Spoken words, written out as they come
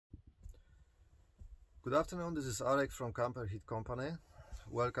Good afternoon, this is Arek from Camper Heat Company.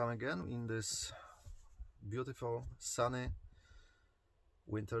 Welcome again in this beautiful sunny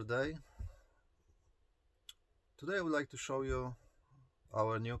winter day. Today I would like to show you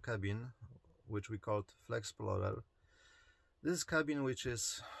our new cabin, which we called Flexplorer. This is cabin which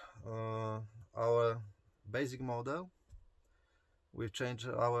is our basic model. We've changed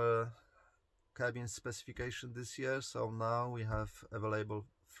our cabin specification this year, so now we have available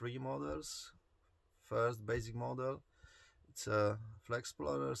 3 models. First basic model, it's a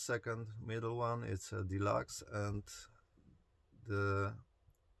Flexplorer. Second middle one, it's a deluxe, and the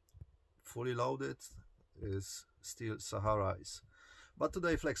fully loaded is still Sahara Ice. But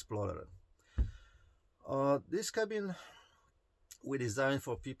today Flexplorer. This cabin we designed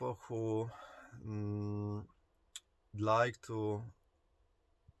for people who like to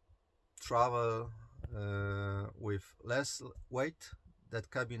travel with less weight. That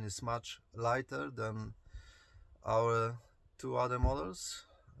cabin is much lighter than our 2 other models.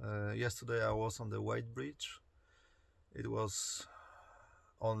 Yesterday I was on the weight bridge. It was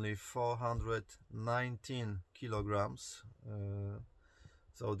only 419 kilograms.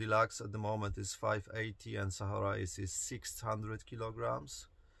 So deluxe at the moment is 580 and Sahara is 600 kilograms.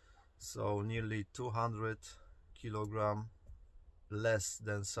 So nearly 200 kilogram less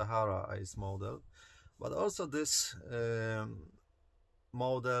than Sahara Ice model. But also this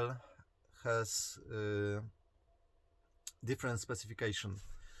model has different specification.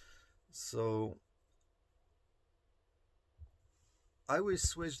 So I will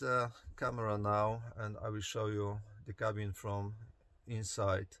switch the camera now and I will show you the cabin from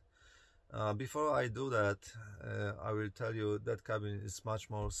inside. Before I do that, I will tell you that cabin is much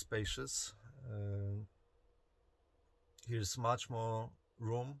more spacious. Here's much more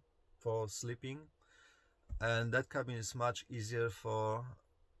room for sleeping, and that cabin is much easier for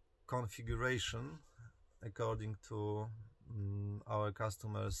configuration according to our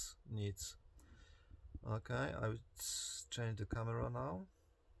customers' needs. Okay, I will change the camera now.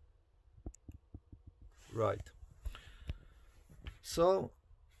 Right, so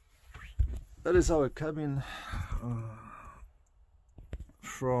that is our cabin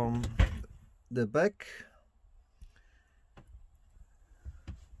from the back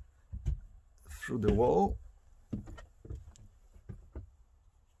through the wall,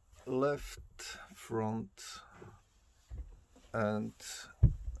 left, front and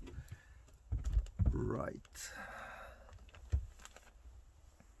right.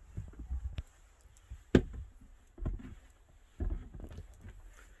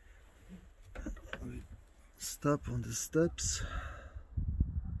 We stop on the steps.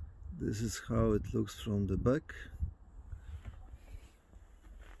 This is how it looks from the back.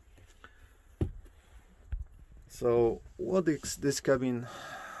 So what is this cabin?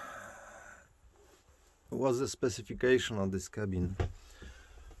 What's the specification of this cabin?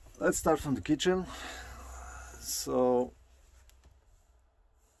 Let's start from the kitchen. So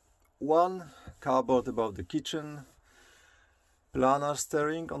one cupboard above the kitchen, planar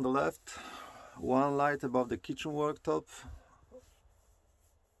steering on the left, one light above the kitchen worktop,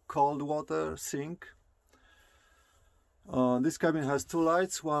 cold water sink. This cabin has 2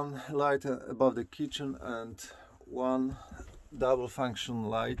 lights, one light above the kitchen and one double function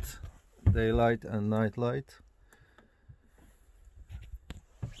light, daylight and night light,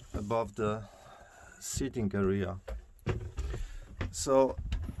 above the seating area. So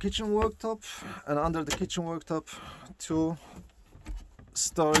kitchen worktop, and under the kitchen worktop 2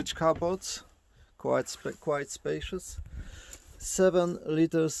 storage cupboards, quite spacious, 7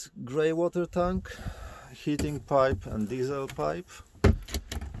 liters grey water tank, heating pipe and diesel pipe,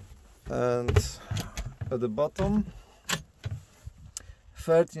 and at the bottom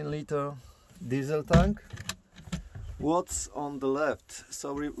 13-liter diesel tank. What's on the left?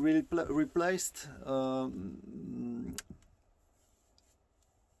 So we replaced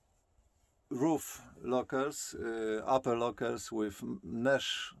roof lockers, upper lockers with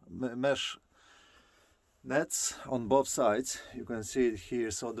mesh nets on both sides. You can see it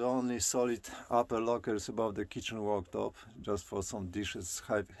here. So the only solid upper lockers above the kitchen worktop, just for some dishes,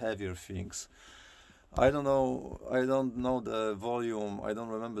 heavier things. I don't know the volume, I don't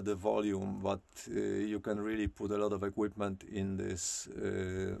remember the volume, but you can really put a lot of equipment in this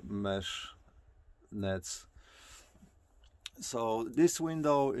mesh nets. So this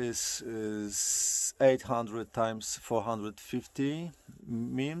window is 800 times 450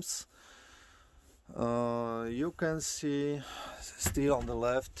 mm. You can see still on the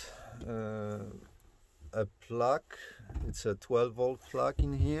left a plug. It's a 12-volt plug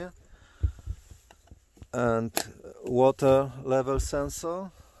in here, and water level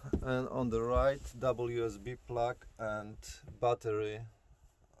sensor and on the right double USB plug and battery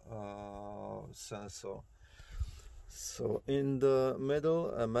sensor. So in the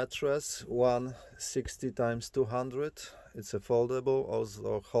middle a mattress 160 × 200. It's a foldable,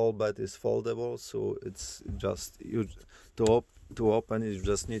 also whole bed is foldable, so it's just to open you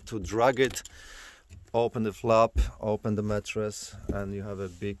just need to drag it, open the flap, open the mattress, and you have a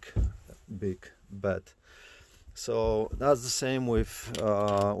big bed. So that's the same with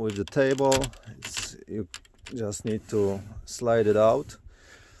the table. You just need to slide it out.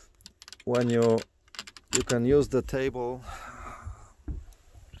 When you can use the table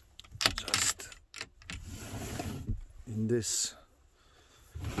just in this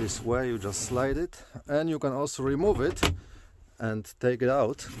way. You just slide it, and you can also remove it and take it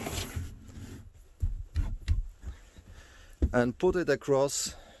out and put it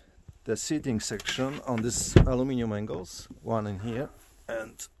across the seating section on this aluminum angles, one in here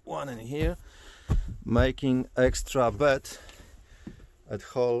and one in here, making extra bed at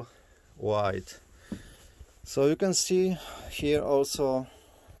whole wide. So you can see here also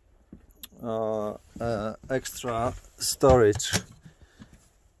extra storage.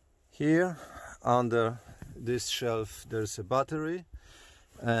 Here under this shelf there's a battery,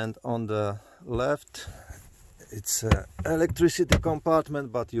 and on the left it's an electricity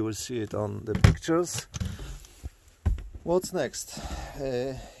compartment, but you will see it on the pictures. What's next?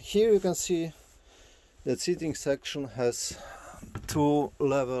 Here you can see that seating section has 2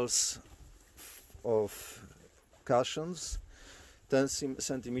 levels of cushions, 10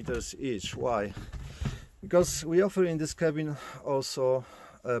 centimeters each. Why? Because we offer in this cabin also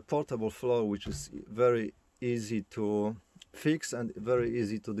a portable floor, which is very easy to fix and very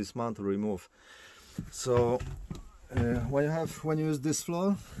easy to dismantle, remove. So when you use this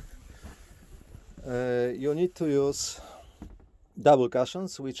floor, you need to use double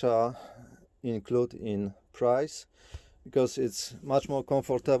cushions, which are included in price, because it's much more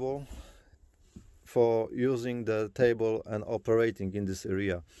comfortable for using the table and operating in this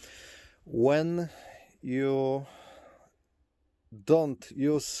area. When you don't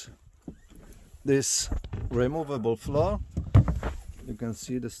use this removable floor, you can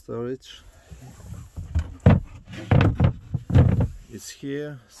see the storage. It's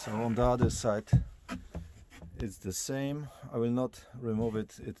here, so on the other side it's the same. I will not remove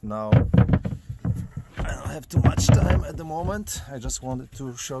it now. I don't have too much time at the moment. I just wanted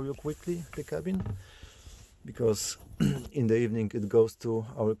to show you quickly the cabin, because in the evening it goes to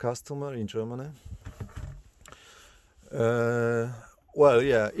our customer in Germany. Well,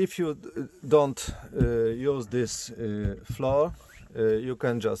 yeah, if you don't use this floor, you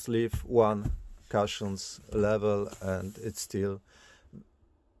can just leave one cushion's level and it's still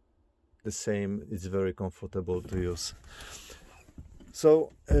the same. It's very comfortable to use.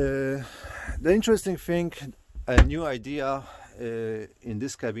 So the interesting thing, a new idea in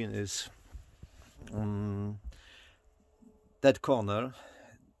this cabin is that corner,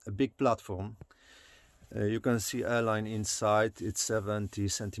 a big platform. You can see airline inside. It's 70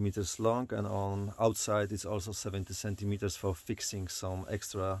 centimeters long, and on outside it's also 70 centimeters for fixing some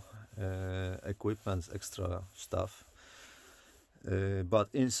extra equipment, extra stuff. But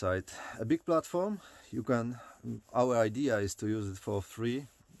inside a big platform, you can. Our idea is to use it for 3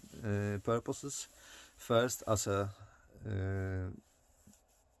 purposes. First, as a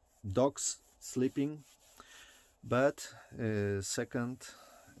dog's sleeping bed. Second,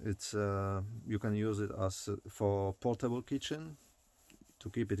 it's you can use it as for portable kitchen, to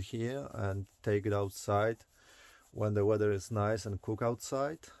keep it here and take it outside when the weather is nice and cook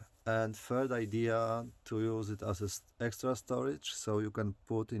outside. And third idea, to use it as an extra storage, so you can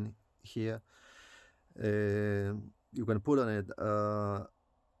put in here, you can put on it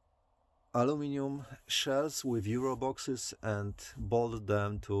aluminum shells with Euro boxes and bolt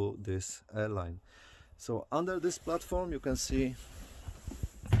them to this airline. So under this platform you can see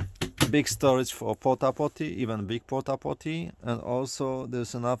big storage for porta potty, even big porta potty, and also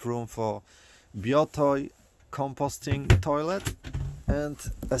there's enough room for BioToy composting toilet and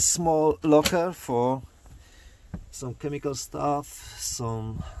a small locker for some chemical stuff,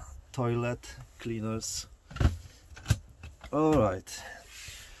 some toilet cleaners. Alright,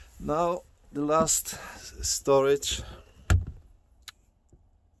 now the last storage.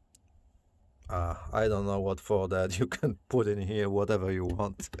 I don't know what for that. You can put in here whatever you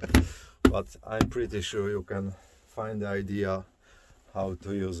want, but I'm pretty sure you can find the idea how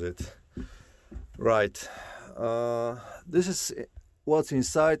to use it. Right, this is what's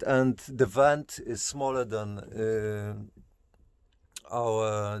inside, and the vent is smaller than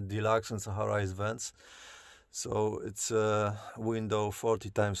our Deluxe and Sahara Ice vents. So it's a window 40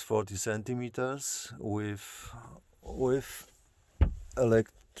 times 40 centimeters with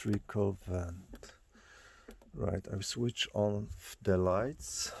electrical vent. Right, I switch on the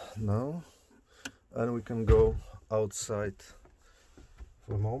lights now, and we can go outside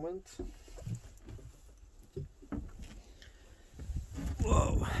for a moment.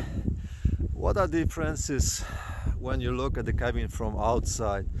 Whoa! What are the differences when you look at the cabin from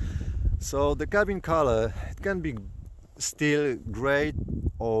outside? So the cabin color, it can be steel gray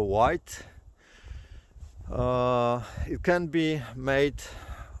or white. It can be made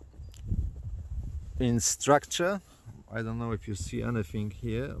in structure. I don't know if you see anything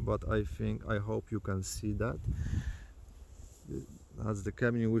here, but I hope you can see that. That's the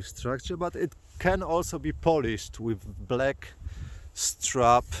cabin with structure, but it can also be polished with black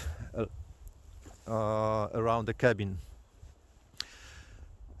strap around the cabin.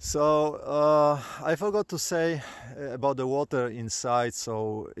 So I forgot to say about the water inside.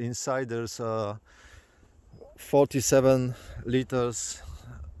 So inside there's 47 liters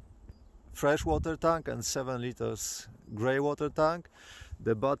fresh water tank and 7 liters gray water tank.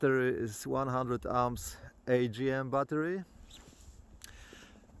 The battery is 100 amps AGM battery,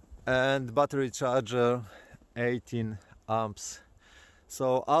 and battery charger 18 amps.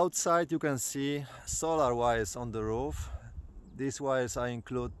 So outside you can see solar wires on the roof. These wires are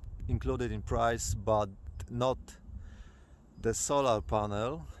included in price, but not the solar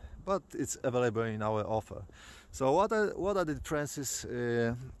panel, but it's available in our offer. So what are the differences,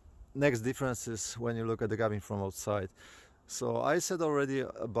 next differences when you look at the cabin from outside? So I said already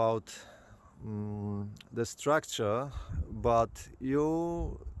about the structure, but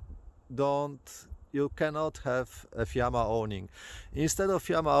you cannot have a Fiamma awning. Instead of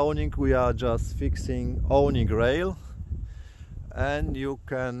Fiamma awning, we are just fixing awning rail, and you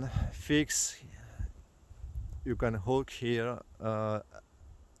can hook here a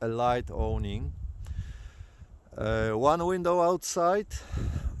light awning. One window outside,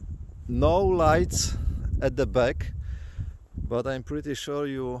 no lights at the back, but I'm pretty sure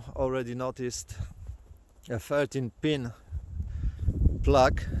you already noticed a 13-pin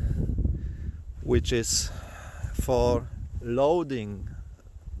plug, which is for loading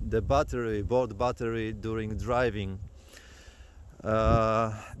the board battery during driving.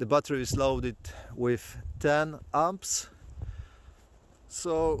 The battery is loaded with 10 amps.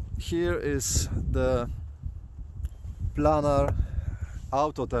 So here is the planar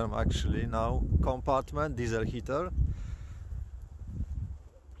Autotherm, actually now compartment, diesel heater,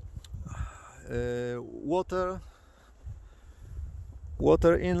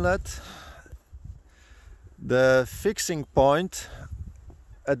 water inlet. The fixing point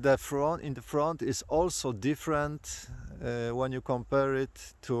at the front, in the front, is also different when you compare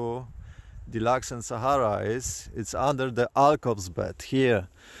it to Deluxe and Sahara Ice. It's under the Alcoves bed here.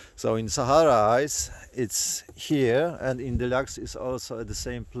 So in Sahara Ice it's here, and in Deluxe it's also at the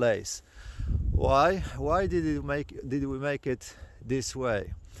same place. Why did we make it this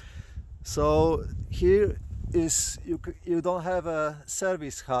way? So here is you don't have a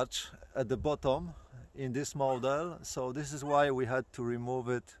service hatch at the bottom in this model, so this is why we had to remove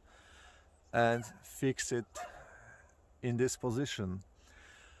it and fix it in this position.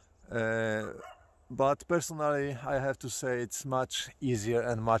 But personally I have to say it's much easier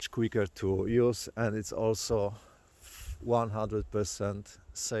and much quicker to use, and it's also 100%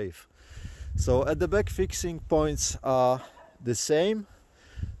 safe. So at the back, fixing points are the same.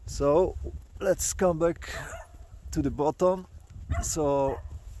 So let's come back to the bottom. So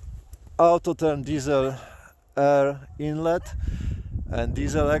Autotherm diesel air inlet and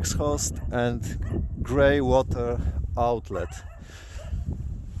diesel exhaust and grey water outlet.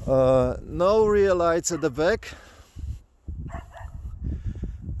 No rear lights at the back.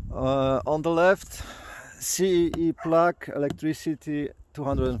 On the left, CEE plug, electricity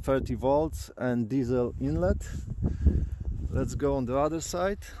 230 volts and diesel inlet. Let's go on the other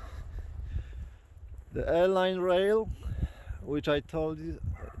side. The airline rail, which I told you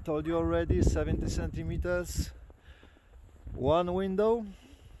already, 70 centimeters. One window.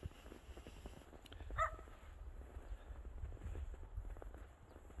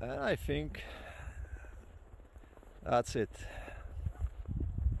 And I think that's it.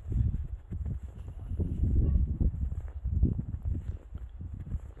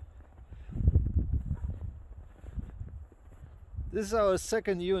 This is our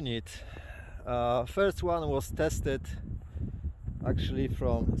second unit. First one was tested actually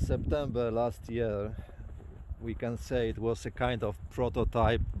from September last year. We can say it was a kind of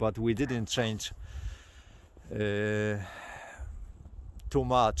prototype, but we didn't change too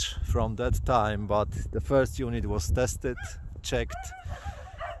much from that time, but the first unit was tested, checked,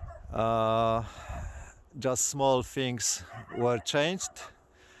 just small things were changed,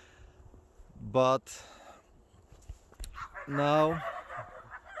 but now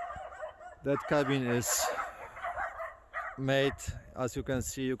that cabin is made. As you can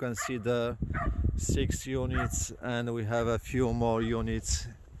see the 6 units, and we have a few more units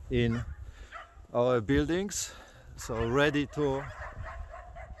in our buildings, so ready to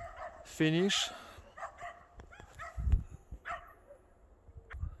finish.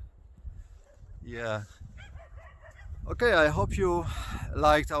 Yeah, okay, I hope you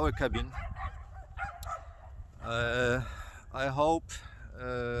liked our cabin. I hope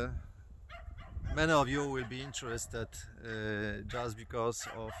many of you will be interested, just because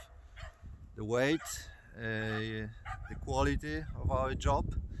of the weight, the quality of our job,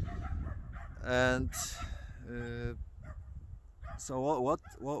 and so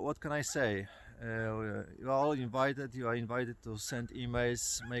what can I say? You are all invited. You are invited to send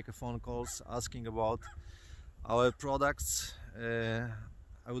emails, make phone calls, asking about our products.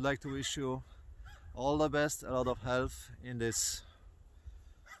 I would like to wish you all the best, a lot of health in this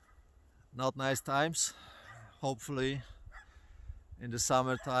not nice times. Hopefully in the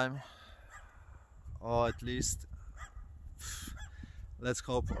summertime, or at least let's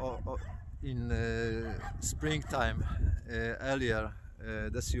hope in springtime, earlier,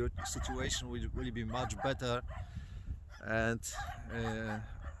 the situation will be much better, and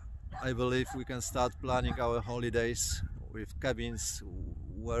I believe we can start planning our holidays with cabins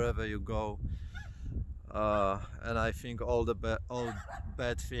wherever you go, and I think all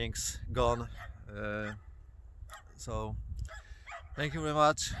bad things gone. So thank you very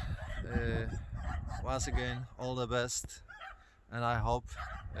much. Once again, all the best, and I hope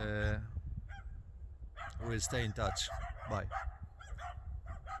we'll stay in touch. Bye.